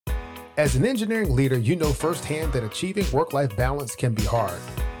As an engineering leader, you know firsthand that achieving work-life balance can be hard.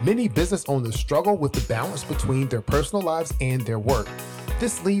 Many business owners struggle with the balance between their personal lives and their work.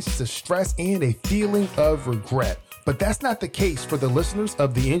 This leads to stress and a feeling of regret. But that's not the case for the listeners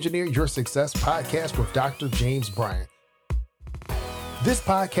of the Engineer Your Success podcast with Dr. James Bryant. This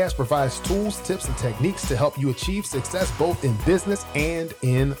podcast provides tools, tips, and techniques to help you achieve success both in business and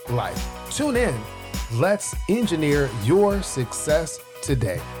in life. Tune in. Let's engineer your success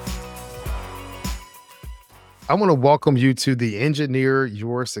today. I want to welcome you to the Engineer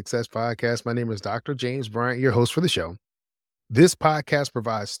Your Success podcast. My name is Dr. James Bryant, your host for the show. This podcast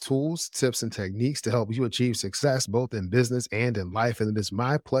provides tools, tips, and techniques to help you achieve success both in business and in life. And it is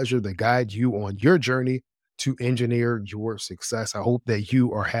my pleasure to guide you on your journey to engineer your success. I hope that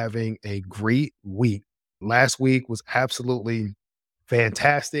you are having a great week. Last week was absolutely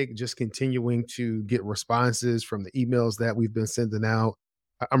fantastic. Just continuing to get responses from the emails that we've been sending out.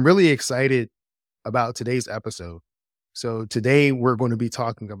 I'm really excited about today's episode. So today we're going to be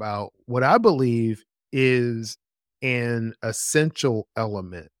talking about what I believe is an essential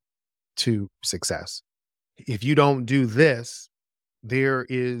element to success. If you don't do this, there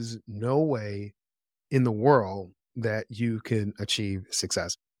is no way in the world that you can achieve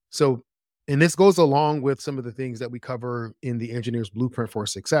success. So, and this goes along with some of the things that we cover in the Engineer's Blueprint for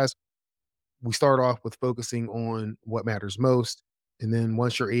Success. We start off with focusing on what matters most. And then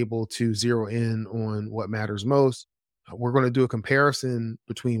once you're able to zero in on what matters most, we're going to do a comparison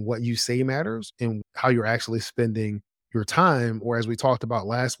between what you say matters and how you're actually spending your time, or as we talked about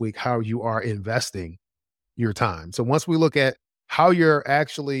last week, how you are investing your time. So once we look at how you're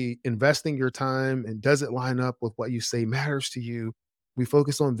actually investing your time and does it line up with what you say matters to you, we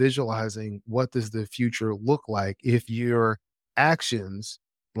focus on visualizing what does the future look like if your actions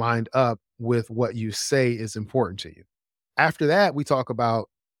lined up with what you say is important to you. After that, we talk about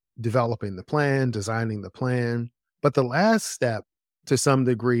developing the plan, designing the plan. But the last step to some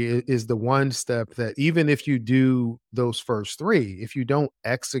degree is the one step that even if you do those first three, if you don't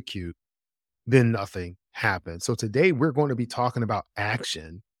execute, then nothing happens. So today we're going to be talking about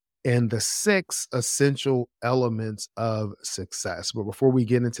action and the 6 essential elements of success. But before we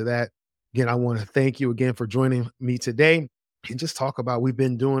get into that, again, I want to thank you again for joining me today and just talk about, we've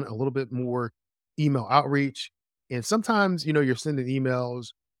been doing a little bit more email outreach. And sometimes, you're sending emails,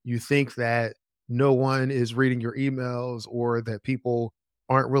 you think that no one is reading your emails or that people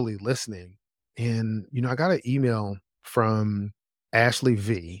aren't really listening. And, I got an email from Ashley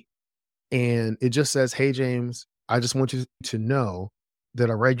V, and it just says, "Hey, James, I just want you to know that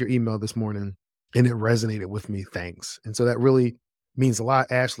I read your email this morning and it resonated with me. Thanks." And so that really means a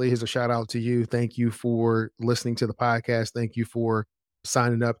lot. Ashley, here's a shout out to you. Thank you for listening to the podcast. Thank you for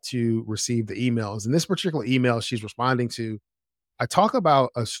signing up to receive the emails. In this particular email she's responding to, I talk about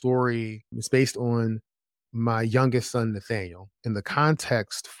a story. It's based on my youngest son, Nathaniel. And the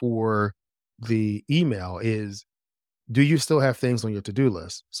context for the email is, do you still have things on your to-do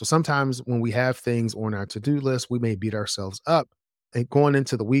list? So sometimes when we have things on our to-do list, we may beat ourselves up. And going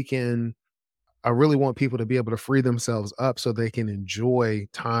into the weekend, I really want people to be able to free themselves up so they can enjoy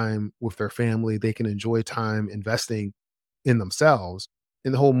time with their family. They can enjoy time investing in themselves.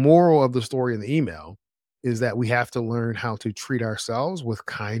 And the whole moral of the story in the email is that we have to learn how to treat ourselves with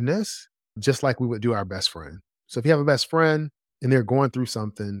kindness, just like we would do our best friend. So if you have a best friend and they're going through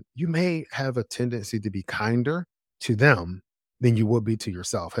something, you may have a tendency to be kinder to them than you would be to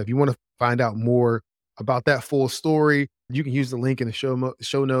yourself. If you want to find out more about that full story, you can use the link in the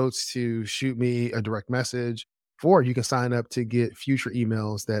show notes to shoot me a direct message, or you can sign up to get future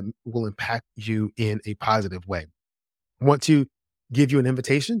emails that will impact you in a positive way. I want to give you an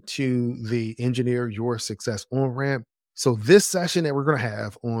invitation to the Engineer Your Success On-Ramp. So this session that we're going to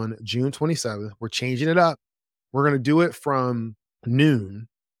have on June 27th, we're changing it up. We're going to do it from noon,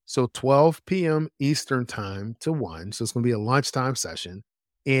 so 12 p.m. Eastern time to 1. So it's going to be a lunchtime session.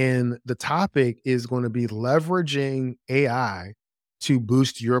 And the topic is going to be leveraging AI to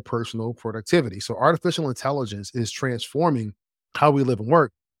boost your personal productivity. So artificial intelligence is transforming how we live and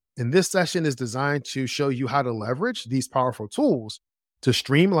work. And this session is designed to show you how to leverage these powerful tools to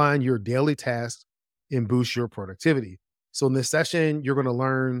streamline your daily tasks and boost your productivity. So in this session, you're going to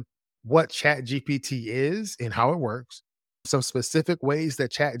learn what ChatGPT is and how it works, some specific ways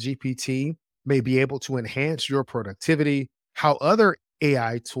that ChatGPT may be able to enhance your productivity, how other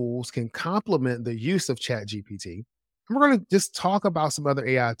AI tools can complement the use of ChatGPT. And we're going to just talk about some other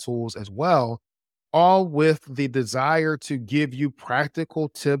AI tools as well, all with the desire to give you practical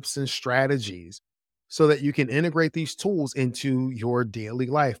tips and strategies so that you can integrate these tools into your daily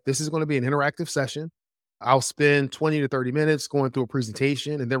life. This is going to be an interactive session. I'll spend 20 to 30 minutes going through a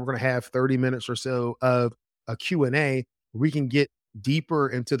presentation, and then we're going to have 30 minutes or so of a Q&A. We can get deeper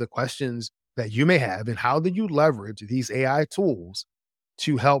into the questions that you may have and how do you leverage these AI tools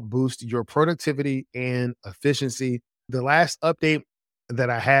to help boost your productivity and efficiency. The last update that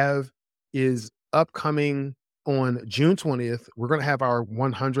I have is upcoming on June 20th. We're going to have our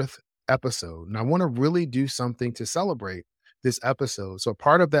 100th episode. And I want to really do something to celebrate this episode. So,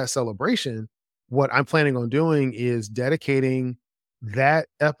 part of that celebration, what I'm planning on doing is dedicating that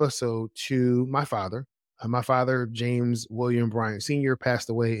episode to my father. My father, James William Bryant Sr., passed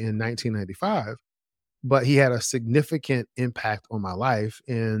away in 1995, but he had a significant impact on my life.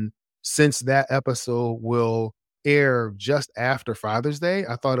 And since that episode will air just after Father's Day,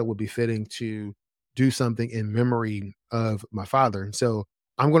 I thought it would be fitting to do something in memory of my father. And so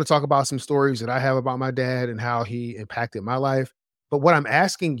I'm going to talk about some stories that I have about my dad and how he impacted my life. But what I'm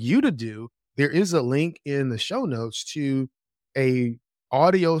asking you to do, there is a link in the show notes to a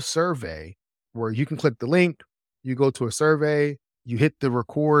audio survey where you can click the link, you go to a survey, you hit the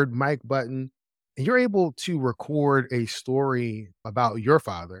record mic button, and you're able to record a story about your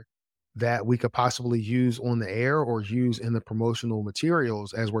father that we could possibly use on the air or use in the promotional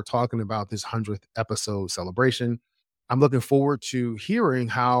materials as we're talking about this 100th episode celebration. I'm looking forward to hearing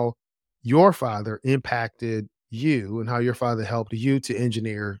how your father impacted you and how your father helped you to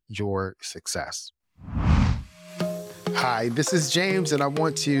engineer your success. Hi, this is James, and I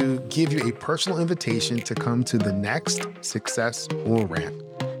want to give you a personal invitation to come to the next Success on Ramp.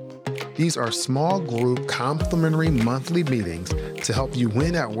 These are small group complimentary monthly meetings to help you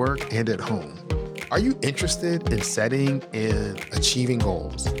win at work and at home. Are you interested in setting and achieving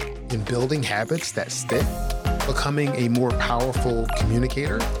goals, in building habits that stick, becoming a more powerful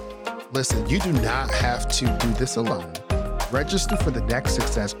communicator? Listen, you do not have to do this alone. Register for the next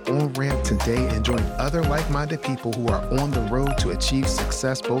Success on Ramp today and join other like-minded people who are on the road to achieve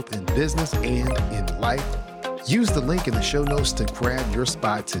success both in business and in life. Use the link in the show notes to grab your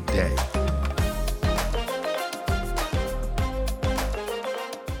spot today.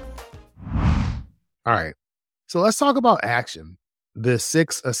 All right, so let's talk about action, the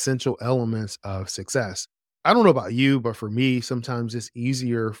 6 essential elements of success. I don't know about you, but for me, sometimes it's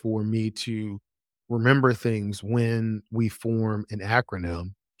easier for me to remember things when we form an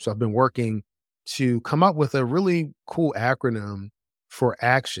acronym. So I've been working to come up with a really cool acronym for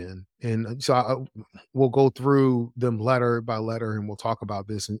action. And so we'll go through them letter by letter and we'll talk about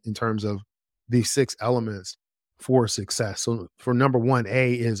this in terms of these 6 elements for success. So for number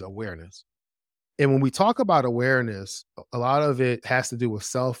 1A is awareness. And when we talk about awareness, a lot of it has to do with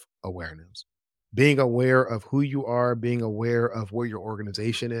self-awareness, being aware of who you are, being aware of where your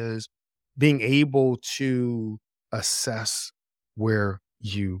organization is, being able to assess where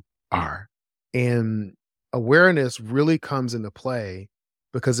you are. And awareness really comes into play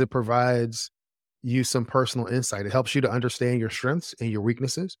because it provides you some personal insight. It helps you to understand your strengths and your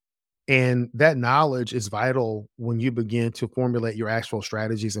weaknesses. And that knowledge is vital when you begin to formulate your actual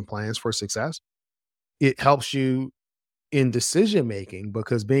strategies and plans for success. It helps you in decision making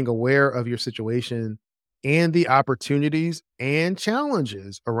because being aware of your situation and the opportunities and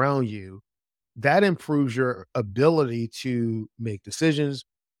challenges around you, that improves your ability to make decisions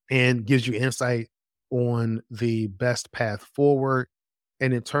and gives you insight on the best path forward.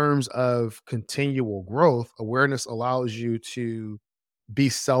 And in terms of continual growth, awareness allows you to be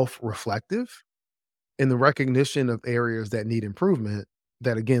self reflective in the recognition of areas that need improvement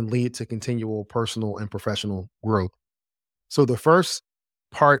that again lead to continual personal and professional growth. So the first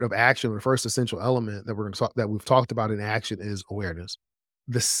part of action, the first essential element that we're going to talk that we've talked about in action is awareness.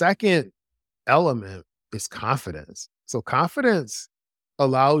 The second element is confidence. So confidence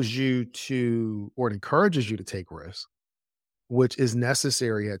allows you to, or it encourages you to take risks, which is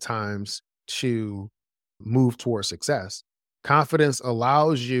necessary at times to move towards success. Confidence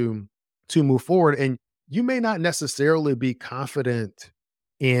allows you to move forward, and you may not necessarily be confident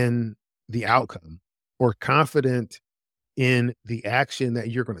in the outcome or confident in the action that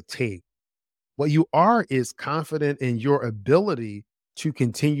you're going to take. What you are is confident in your ability to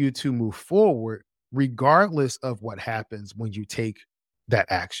continue to move forward, regardless of what happens when you take that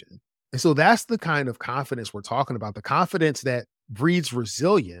action. And so that's the kind of confidence we're talking about, the confidence that breeds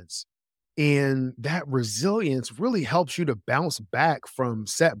resilience. And that resilience really helps you to bounce back from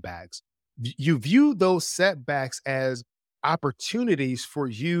setbacks. You view those setbacks as opportunities for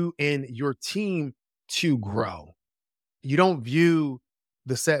you and your team to grow. You don't view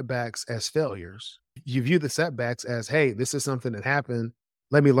the setbacks as failures. You view the setbacks as, hey, this is something that happened.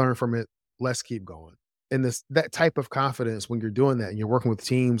 Let me learn from it. Let's keep going. And that type of confidence, when you're doing that and you're working with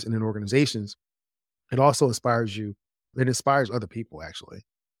teams and in organizations, It also inspires you. It inspires other people, actually.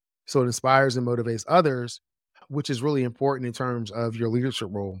 So it inspires and motivates others, which is really important in terms of your leadership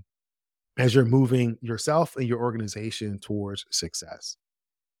role as you're moving yourself and your organization towards success.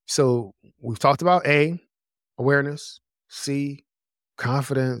 So we've talked about A, awareness, C,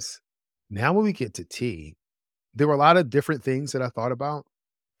 confidence. Now, when we get to T, there were a lot of different things that I thought about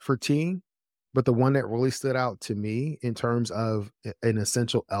for T, but the one that really stood out to me in terms of an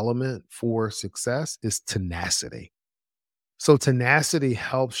essential element for success is tenacity. So, tenacity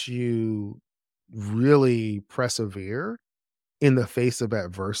helps you really persevere in the face of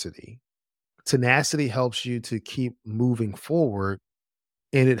adversity. Tenacity helps you to keep moving forward,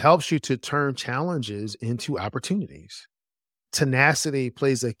 and it helps you to turn challenges into opportunities. Tenacity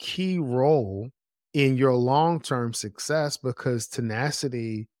plays a key role in your long-term success because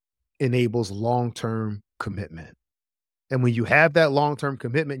tenacity enables long-term commitment. And when you have that long-term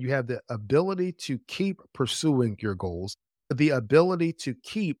commitment, you have the ability to keep pursuing your goals, the ability to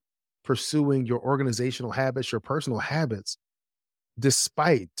keep pursuing your organizational habits, your personal habits,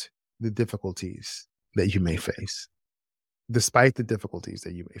 despite the difficulties that you may face, despite the difficulties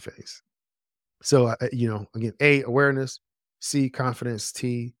that you may face. So, again, A, awareness, C, confidence,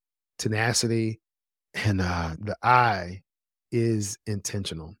 T, tenacity, and the I is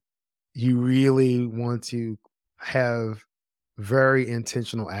intentional. You really want to have very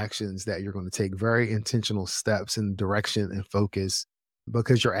intentional actions that you're going to take, very intentional steps in direction and focus,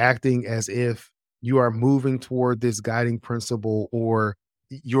 because you're acting as if you are moving toward this guiding principle or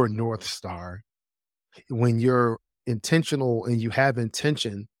your North Star. When you're intentional and you have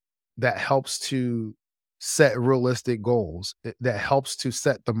intention, that helps to set realistic goals, that helps to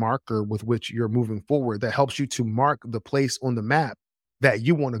set the marker with which you're moving forward, that helps you to mark the place on the map that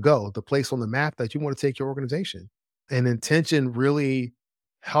you want to go, the place on the map that you want to take your organization. And intention really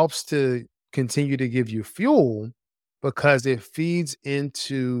helps to continue to give you fuel because it feeds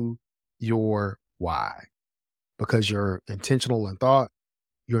into your why, because you're intentional in thought,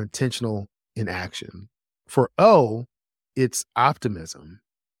 you're intentional in action. For O, it's optimism.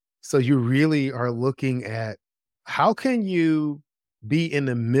 So you really are looking at how can you be in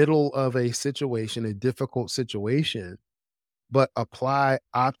the middle of a situation, a difficult situation, but apply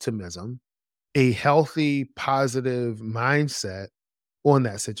optimism, a healthy, positive mindset on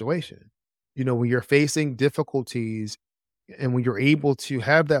that situation. When you're facing difficulties and when you're able to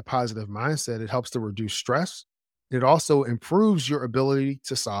have that positive mindset, it helps to reduce stress. It also improves your ability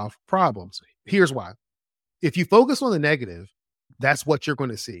to solve problems. Here's why. If you focus on the negative, that's what you're going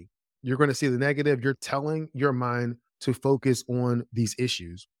to see. You're going to see the negative. You're telling your mind to focus on these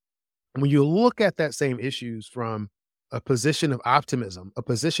issues. When you look at that same issues from a position of optimism, a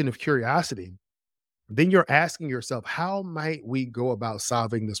position of curiosity, then you're asking yourself, how might we go about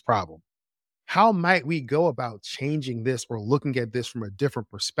solving this problem? How might we go about changing this or looking at this from a different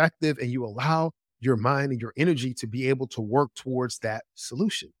perspective? And you allow your mind and your energy to be able to work towards that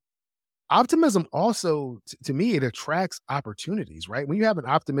solution. Optimism also, to me, it attracts opportunities, right? When you have an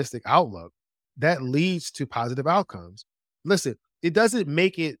optimistic outlook, that leads to positive outcomes. Listen, it doesn't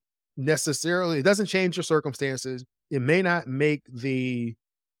make it necessarily, it doesn't change your circumstances. It may not make the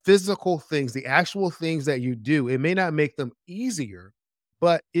physical things, the actual things that you do, it may not make them easier,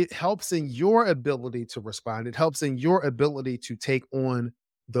 but it helps in your ability to respond. It helps in your ability to take on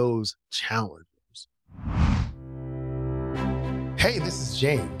those challenges. Hey, this is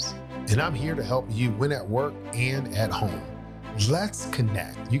James, and I'm here to help you win at work and at home. Let's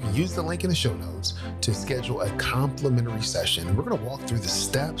connect. You can use the link in the show notes to schedule a complimentary session. And we're going to walk through the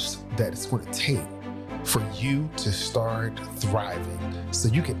steps that it's going to take for you to start thriving so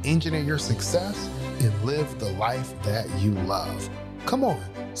you can engineer your success and live the life that you love. Come on,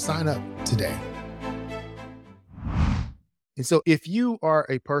 sign up today. And so if you are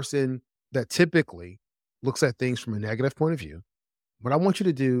a person that typically looks at things from a negative point of view, what I want you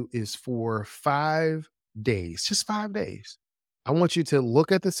to do is for 5 days, just 5 days, I want you to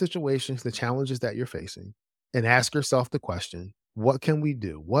look at the situations, the challenges that you're facing, and ask yourself the question, what can we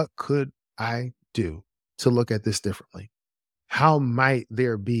do? What could I do to look at this differently? How might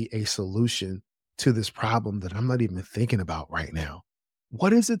there be a solution to this problem that I'm not even thinking about right now?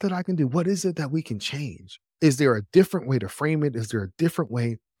 What is it that I can do? What is it that we can change? Is there a different way to frame it? Is there a different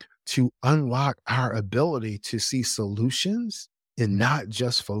way to unlock our ability to see solutions and not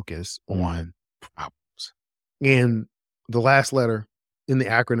just focus on problems? And the last letter in the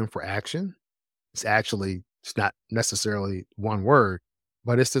acronym for action is actually, it's not necessarily one word,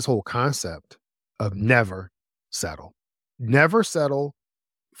 but it's this whole concept of never settle. Never settle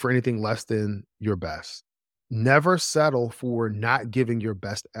for anything less than your best. Never settle for not giving your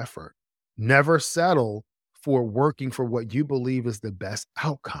best effort. Never settle for working for what you believe is the best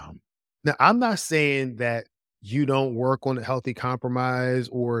outcome. Now, I'm not saying that you don't work on a healthy compromise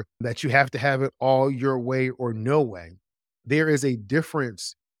or that you have to have it all your way or no way. There is a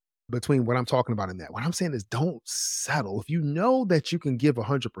difference between what I'm talking about in that. What I'm saying is don't settle. If you know that you can give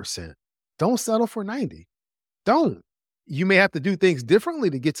 100%, don't settle for 90. Don't. You may have to do things differently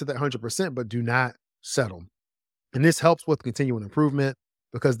to get to that 100%, but do not settle. And this helps with continual improvement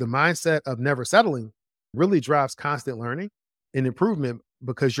because the mindset of never settling really drives constant learning and improvement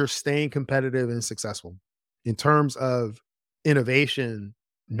because you're staying competitive and successful. In terms of innovation,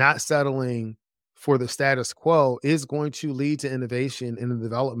 not settling for the status quo is going to lead to innovation in the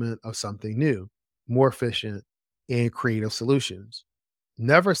development of something new, more efficient, and creative solutions.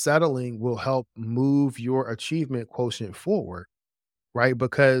 Never settling will help move your achievement quotient forward, right?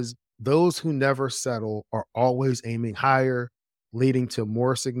 Because those who never settle are always aiming higher, leading to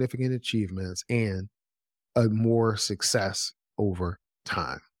more significant achievements and a more success over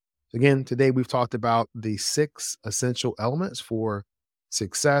time. Again, today we've talked about the 6 essential elements for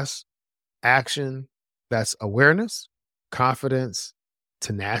success, action. That's awareness, confidence,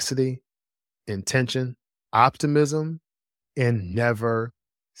 tenacity, intention, optimism, and never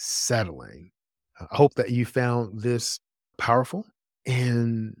settling. I hope that you found this powerful.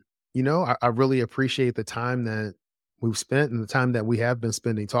 And, I really appreciate the time that we've spent and the time that we have been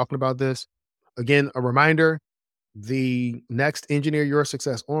spending talking about this. Again, a reminder, the next Engineer Your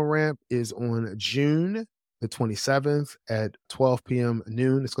Success on-ramp is on June the 27th at 12 p.m.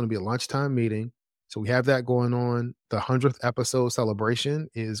 noon. It's going to be a lunchtime meeting. So we have that going on. The 100th episode celebration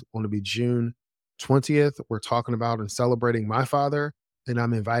is going to be June 20th. We're talking about and celebrating my father, and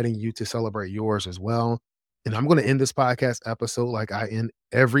I'm inviting you to celebrate yours as well. And I'm going to end this podcast episode like I end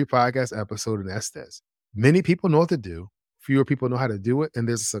every podcast episode, and that's this. Many people know what to do. Fewer people know how to do it. And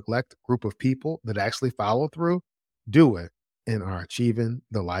there's a select group of people that actually follow through, do it, and are achieving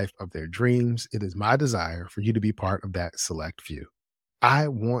the life of their dreams. It is my desire for you to be part of that select few. I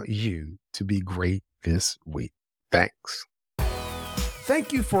want you to be great this week. Thanks.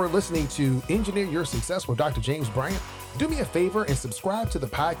 Thank you for listening to Engineer Your Success with Dr. James Bryant. Do me a favor and subscribe to the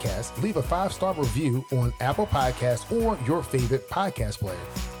podcast. Leave a 5-star review on Apple Podcasts or your favorite podcast player.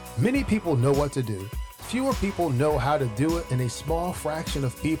 Many people know what to do. Fewer people know how to do it, and a small fraction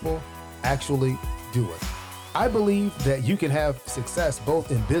of people actually do it. I believe that you can have success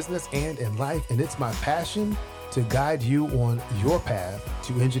both in business and in life, and it's my passion to guide you on your path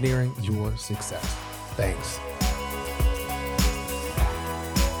to engineering your success. Thanks.